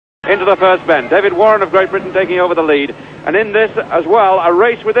into the first bend. David Warren of Great Britain taking over the lead. And in this as well, a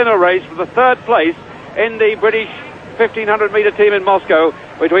race within a race for the third place in the British 1500-metre team in Moscow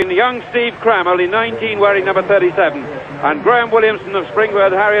between young Steve Cram, only 19, wearing number 37, and Graham Williamson of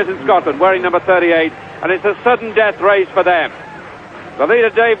Springworth Harriers in Scotland, wearing number 38. And it's a sudden death race for them. The leader,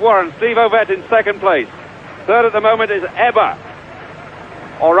 Dave Warren, Steve Ovett in second place. Third at the moment is Ebba.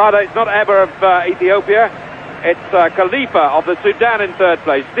 Or rather, it's not Ebba of Ethiopia. It's Khalifa of the Sudan in third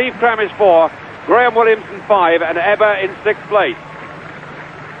place. Steve Cram is 4, Graham Williamson 5, and Ebba in 6th place.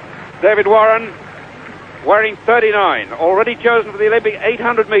 David Warren, wearing 39, already chosen for the Olympic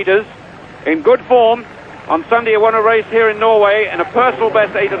 800 metres, in good form. On Sunday he won a race here in Norway in a personal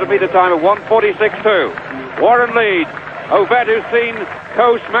best 800-metre time of 1:46.2. Warren leads. Ovett, who's seen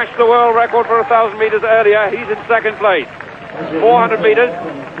Coe smash the world record for 1,000 metres earlier, he's in second place. 400 metres,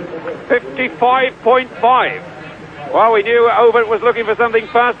 55.5. Well, we knew Ovett was looking for something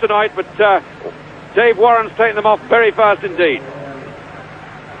fast tonight, but Dave Warren's taken them off very fast indeed.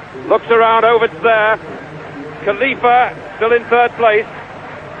 Looks around, Ovett's there. Khalifa still in third place.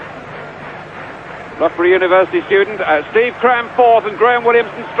 Loughborough University student. Steve Cram 4th, and Graham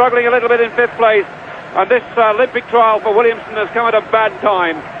Williamson struggling a little bit in 5th place. And this Olympic trial for Williamson has come at a bad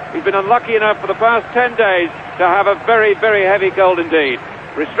time. He's been unlucky enough for the past 10 days to have a very, very heavy cold indeed.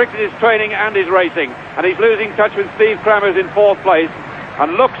 Restricted his training and his racing, and he's losing touch with Steve Cram, who's in 4th place,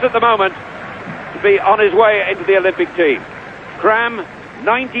 and looks at the moment to be on his way into the Olympic team. Cram,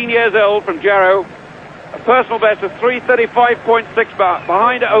 19 years old, from Jarrow, a personal best of 3:35.6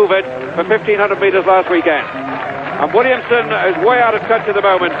 behind Ovett for 1,500 metres last weekend. And Williamson is way out of touch at the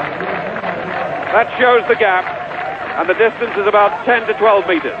moment. That shows the gap, and the distance is about 10 to 12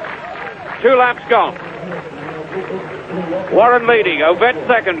 metres. 2 laps gone. Warren leading, Ovett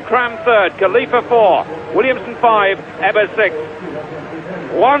 2nd, Cram 3rd, Khalifa 4, Williamson 5, Ebba 6.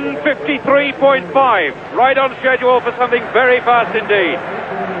 1:53.5, right on schedule for something very fast indeed.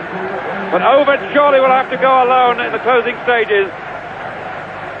 But Ovett surely will have to go alone in the closing stages.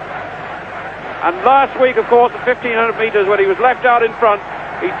 And last week, of course, at 1,500 metres, when he was left out in front,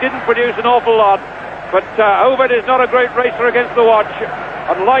 he didn't produce an awful lot. But Ovett is not a great racer against the watch.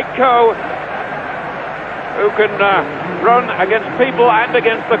 Unlike Coe, who can run against people and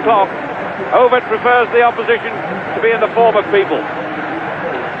against the clock, Ovett prefers the opposition to be in the form of people.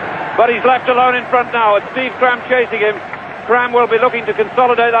 But he's left alone in front now. It's Steve Cram chasing him. Cram will be looking to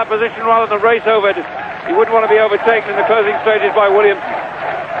consolidate that position rather than race Ovett. He wouldn't want to be overtaken in the closing stages by Williamson.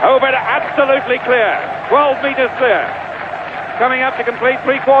 Ovett absolutely clear. 12 metres clear. Coming up to complete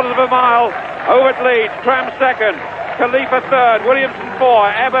 3/4 of a mile. Ovett leads. Cram 2nd. Khalifa 3rd. Williamson 4.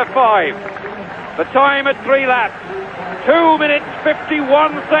 Ebba 5. The time at 3 laps. 2 minutes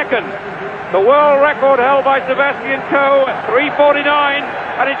 51 seconds. The world record held by Sebastian Coe at 3:49,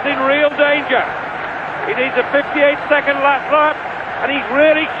 and it's in real danger. He needs a 58-second lap, and he's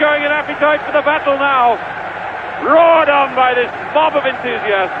really showing an appetite for the battle now. Roared on by this mob of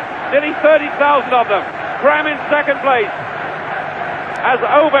enthusiasts, nearly 30,000 of them. Cram in second place as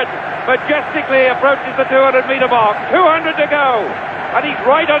Ovett majestically approaches the 200-metre mark. 200 to go, and he's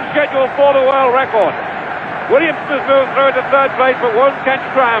right on schedule for the world record. Williamson has moved through to third place, but won't catch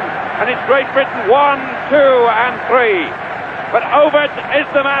Cram, and it's Great Britain 1, 2, and 3. But Ovett is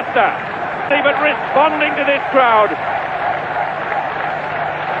the master. But responding to this crowd.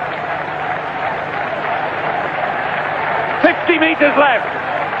 50 metres left.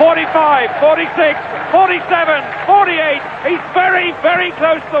 45, 46, 47, 48. He's very, very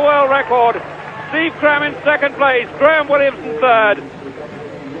close to the world record. Steve Cram in second place. Graham Williamson 3rd.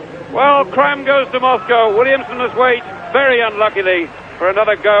 Well, Cram goes to Moscow. Williamson must wait, very unluckily, for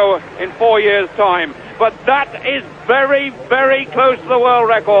another go in 4 years' time. But that is very, very close to the world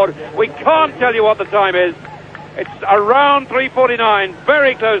record. We can't tell you what the time is. It's around 3:49,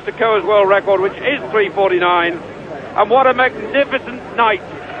 very close to Coe's world record, which is 3:49. And what a magnificent night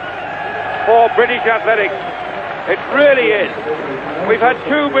for British athletics. It really is. We've had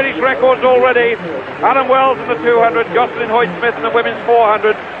 2 British records already. Alan Wells in the 200, Jocelyn Hoyt-Smith in the women's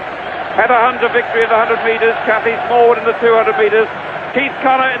 400. Heather Hunter victory in the 100 metres, Kathy Smallwood in the 200 metres, Keith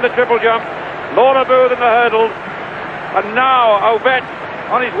Connor in the triple jump, Lorna Booth in the hurdles, and now Ovett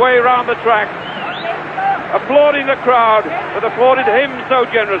on his way round the track, applauding the crowd that applauded him so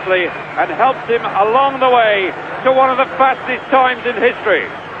generously and helped him along the way to one of the fastest times in history.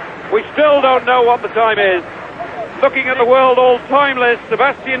 We still don't know what the time is. Looking at the world all-time list,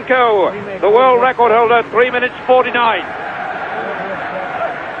 Sebastian Coe, the world record holder, 3 minutes 49.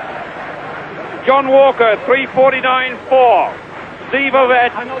 John Walker, 3:49.4. Steve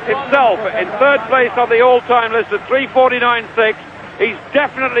Ovett himself in third place on the all-time list at 3:49.6. He's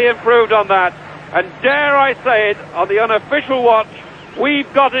definitely improved on that. And dare I say it, on the unofficial watch,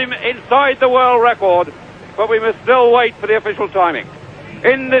 we've got him inside the world record, but we must still wait for the official timing.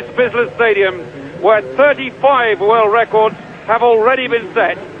 In this Bislett Stadium, where 35 world records have already been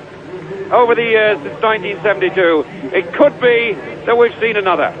set over the years since 1972, it could be that we've seen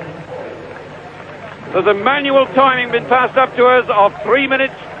another. There's a manual timing been passed up to us of 3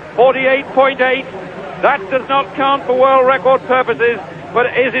 minutes 48.8. That does not count for world record purposes,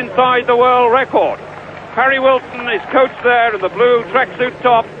 but is inside the world record. Harry Wilson is coach there in the blue tracksuit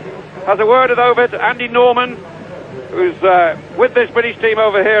top, has a word with Ovett. Andy Norman, who's with this British team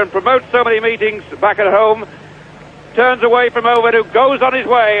over here and promotes so many meetings back at home, turns away from Ovett, who goes on his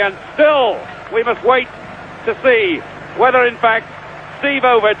way, and still we must wait to see whether in fact Steve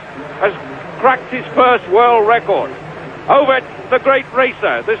Ovett has cracked his first world record. Ovett, the great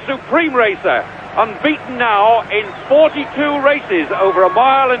racer, the supreme racer, unbeaten now in 42 races over a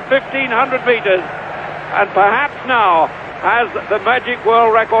mile and 1,500 meters, and perhaps now has the magic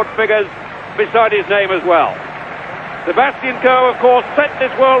world record figures beside his name as well. Sebastian Coe, of course, set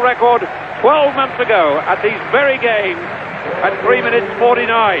this world record 12 months ago at these very games at 3 minutes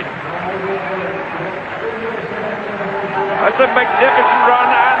 49. That's a magnificent run,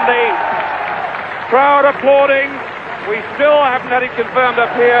 and the crowd applauding. We still haven't had it confirmed up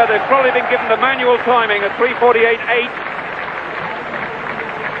here. They've probably been given the manual timing at 3:48.8.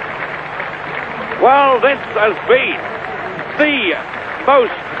 Well, this has been the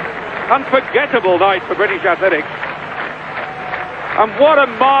most unforgettable night for British athletics. And what a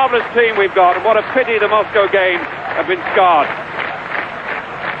marvellous team we've got, and what a pity the Moscow Games have been scarred.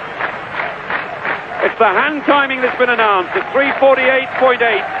 It's the hand timing that's been announced at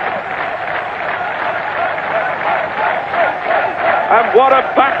 3:48.8. And what a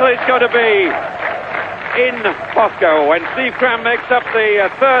battle it's going to be in Moscow when Steve Cram makes up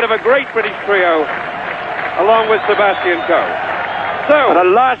the third of a great British trio along with Sebastian Coe. So, at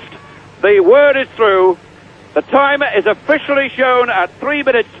last, the word is through. The time is officially shown at 3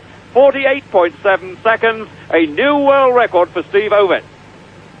 minutes 48.7 seconds, a new world record for Steve Ovett.